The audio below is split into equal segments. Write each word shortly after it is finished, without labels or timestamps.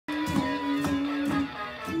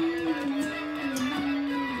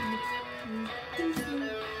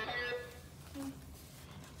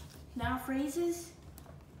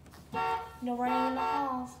No running in the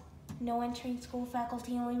halls. No entering school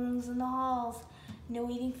faculty only rooms in the halls. No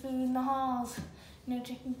eating food in the halls. No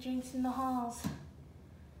drinking drinks in the halls.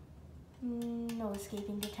 No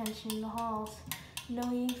escaping detention in the halls. No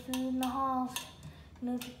eating food in the halls.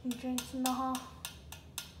 No drinking drinks in the hall.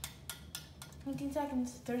 19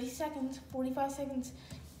 seconds, 30 seconds, 45 seconds,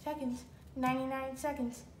 99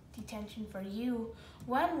 seconds. Detention for you.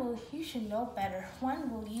 When will you should know better?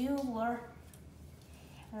 When will you learn?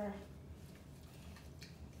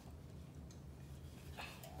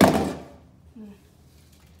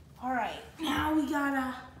 All right, now we're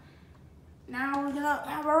gonna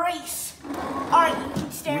have a race. All right, you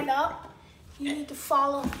can stand up. You need to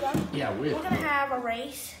follow them. Yeah, we're gonna have a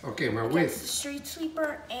race. Okay, my against with the street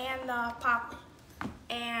sweeper and pop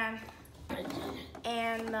can.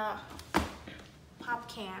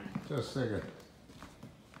 Just a second.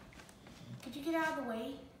 Could you get out of the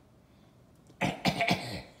way?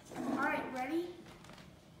 All right, ready?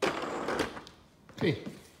 Okay.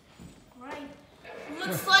 All right.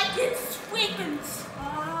 Looks like it's sweepings.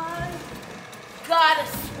 Gotta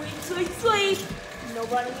sweep.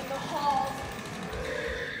 Nobody in the hall.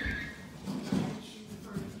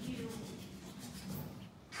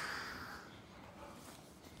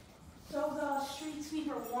 So the street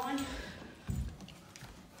sweeper won.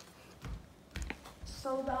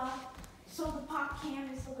 So the pop can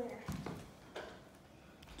is the winner.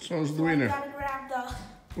 So who's the winner? Gotta grab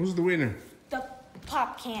Who's the winner? the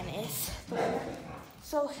pop can is the winner.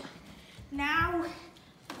 So now we're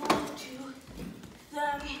going to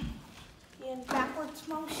them in backwards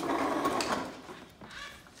motion.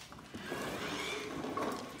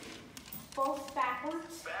 Both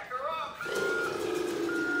backwards. Back her up.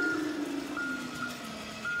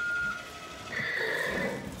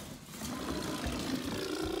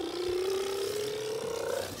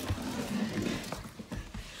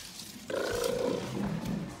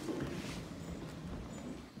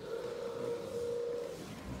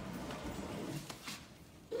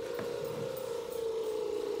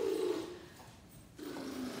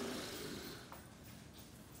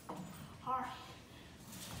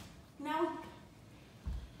 Now,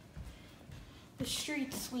 the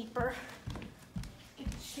street sweeper.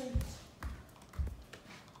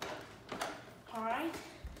 All right.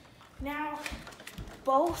 Now,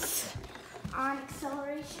 both on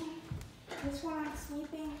acceleration. This one on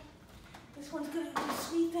sweeping. This one's gonna do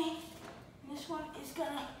sweeping. And this one is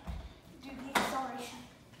gonna do the acceleration.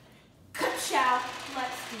 Ka-chow.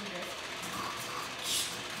 Let's do this.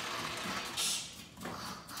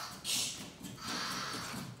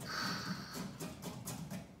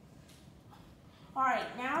 All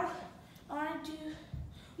right, now I want to do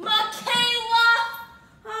Michaela.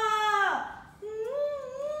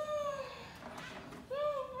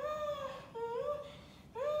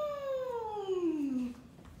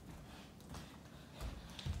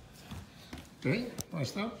 Okay, want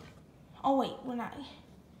to stop? Oh wait, we're not.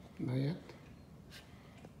 Not yet?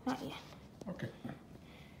 Not yet. Okay.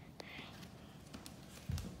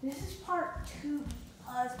 This is part 2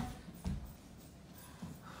 because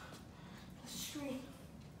the street.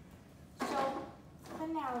 So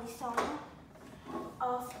finale song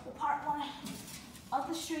of the part 1 of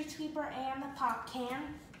the street sweeper and the pop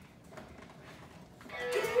can.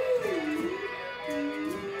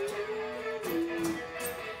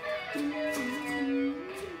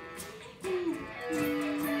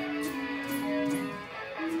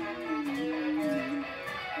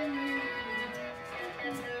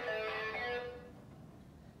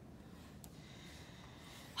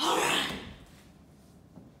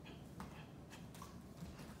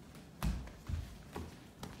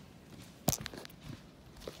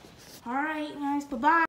 All right, guys, bye-bye.